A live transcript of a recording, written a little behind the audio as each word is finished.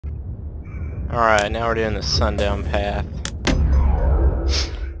Alright, now we're doing the sundown path.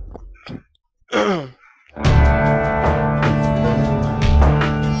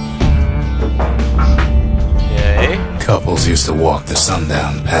 Okay. Couples used to walk the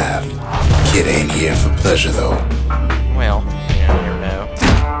sundown path. Kid ain't here for pleasure though. Well, you never know.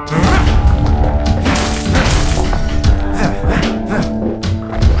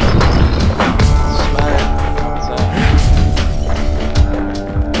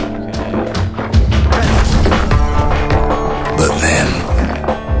 But then,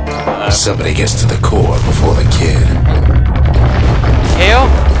 somebody gets to the core before the kid. Hell?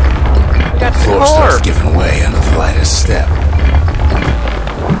 Got the Floor core. starts giving way under the lightest step.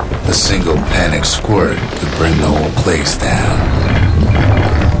 A single panic squirt could bring the whole place down.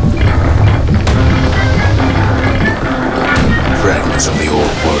 Fragments of the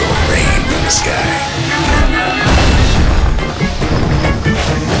old world rain from the sky.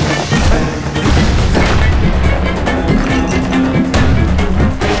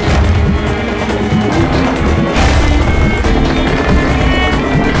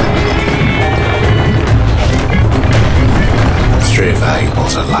 Stray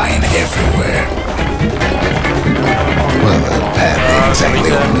valuables are lying everywhere. Well, the path ain't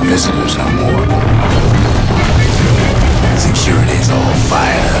exactly open to visitors no more. Security's all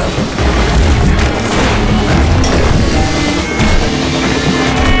fired up.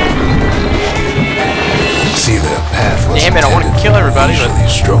 See, the path was damn it, I want to kill everybody, but usually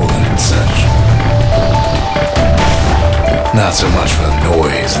strolling and such. Not so much for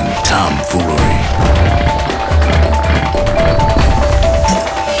noise and tomfoolery.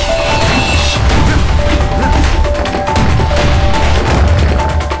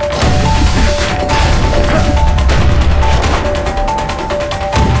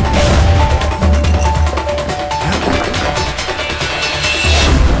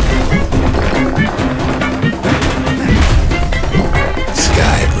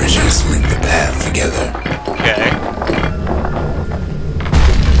 Link the path together. Okay.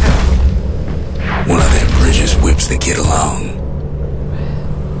 One of them bridges whips the kid along.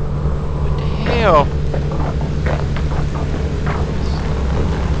 What the hell?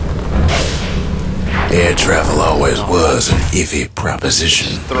 Air travel always was an iffy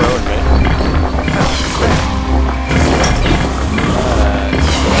proposition. Throwing me.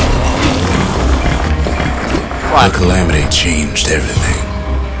 The calamity changed everything.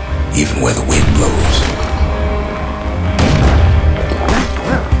 Even where the wind blows.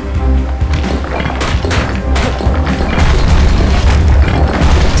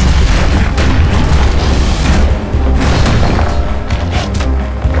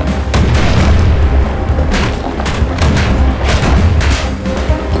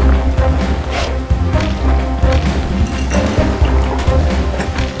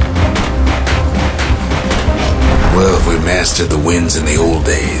 Well, if we mastered the winds in the old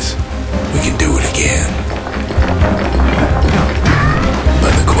days, we can do it again.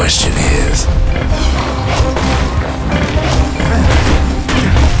 But the question is,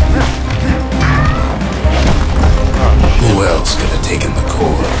 who else could have taken the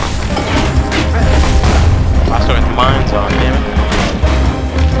core? I still got the mines on, damn it.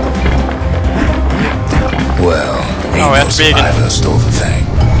 Well, ain't no survivor stole the thing.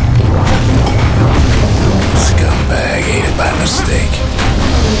 Scumbag ate it by mistake.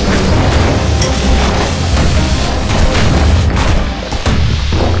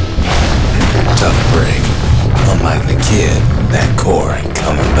 Tough break. Unlike the kid, that core ain't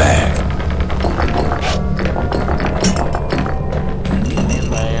coming back.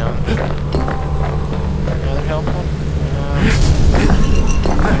 Any other helpful?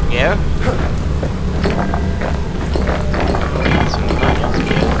 Yeah.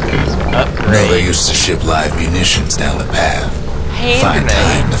 No, they used to ship live munitions down the path. Find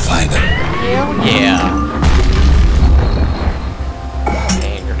time to find them. Hell yeah.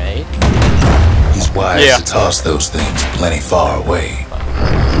 Hand grenade. He's wise to toss those things plenty far away.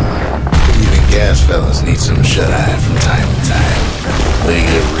 Even gas fellas need some shut-eye from time to time. They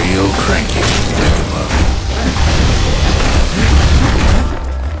get real cranky when you pick them up.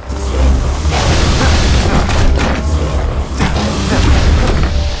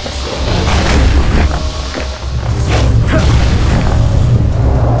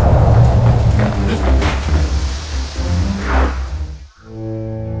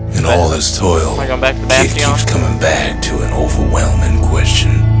 In all his toil, Am I going back to the Kid Bastion? keeps coming back to an overwhelming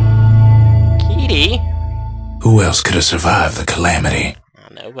question. Kitty? Who else could have survived the calamity?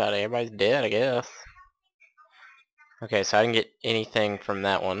 Nobody. Everybody's dead, I guess. Okay, so I didn't get anything from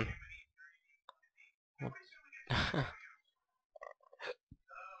that one.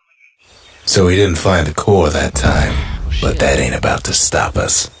 So we didn't find the core that time, but that ain't about to stop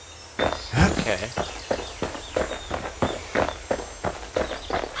us. Okay.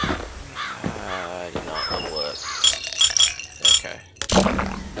 Did not level up. Okay.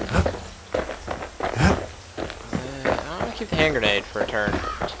 I'm gonna keep the hand grenade for a turn.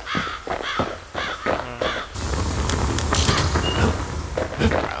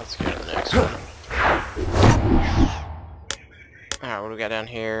 Alright, let's go to the next one. Alright, what do we got down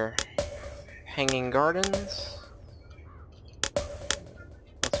here? Hanging Gardens?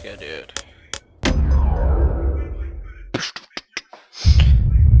 Let's go do it.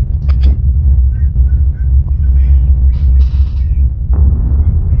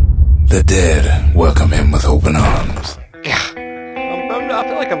 The dead welcome him with open arms. I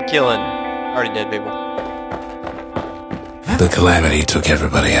feel like I'm killing already dead people. The calamity took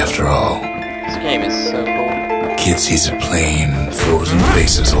everybody after all. This game is so cool. Kid sees a plane, frozen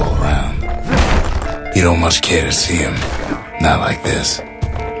faces all around. You don't much care to see him. Not like this.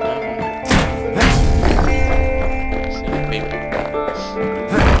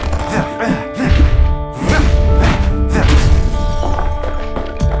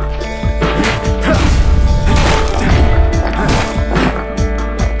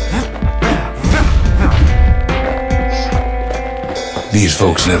 These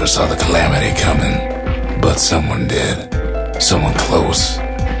folks never saw the calamity coming, but someone did. Someone close.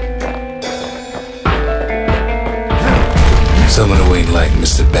 Someone who ain't like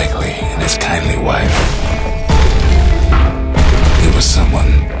Mr. Beckley and his kindly wife. It was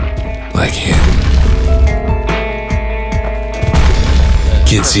someone like him.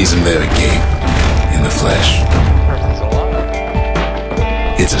 Kid sees him there agape, in the flesh.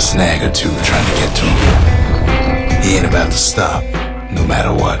 It's a snag or two trying to get to him. He ain't about to stop, no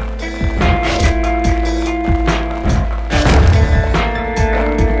matter what.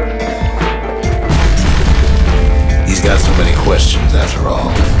 He's got so many questions after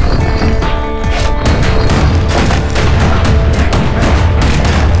all.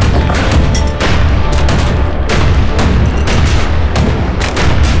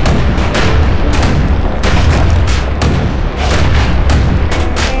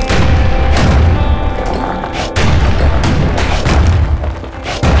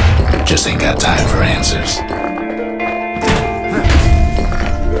 Just ain't got time for answers.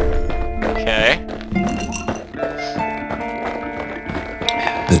 Okay.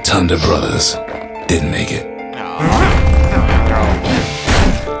 The Thunder Brothers didn't make it. Oh.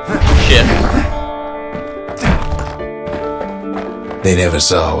 Shit. They never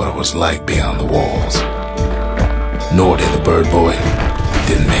saw what it was like beyond the walls. Nor did the Bird Boy.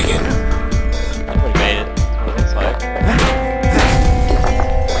 Didn't make it. Nobody made it. That's what it looks like.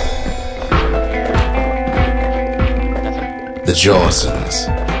 The Jawsons.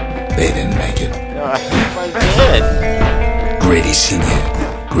 They didn't make it. No, I did. Grady Sr.,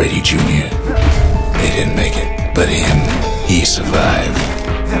 Grady Jr., they didn't make it. But him, he survived.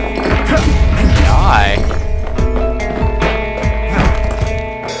 Die.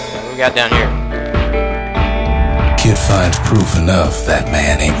 What we got down here? Kid finds proof enough that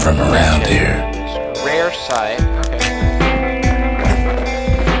man ain't from around here. Rare sight. Okay.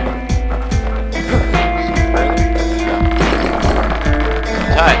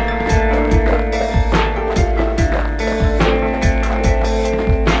 Tight.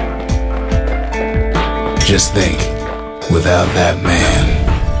 Just think, without that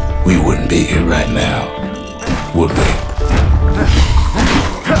man, we wouldn't be here right now, would we?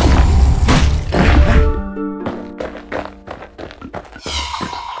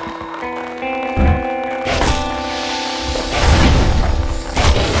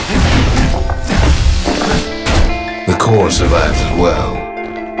 The core survives as well.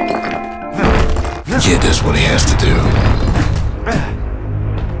 Kid does what he has to do.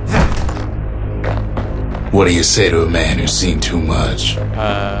 What do you say to a man who's seen too much?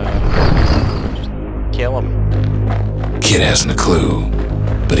 Just kill him. Kid hasn't a clue,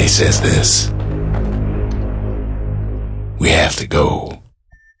 but he says this. We have to go.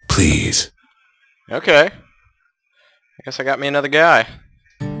 Please. Okay. I guess I got me another guy.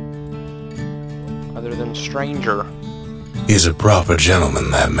 Other than stranger. He's a proper gentleman,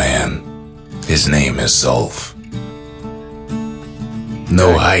 that man. His name is Zulf.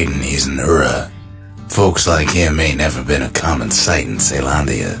 No hiding he's an Ura. Folks like him ain't never been a common sight in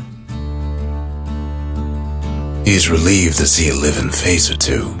Ceylondia. He's relieved to see a living face or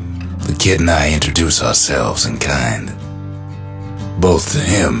two. The kid and I introduce ourselves in kind. Both to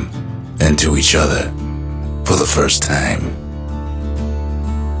him and to each other for the first time.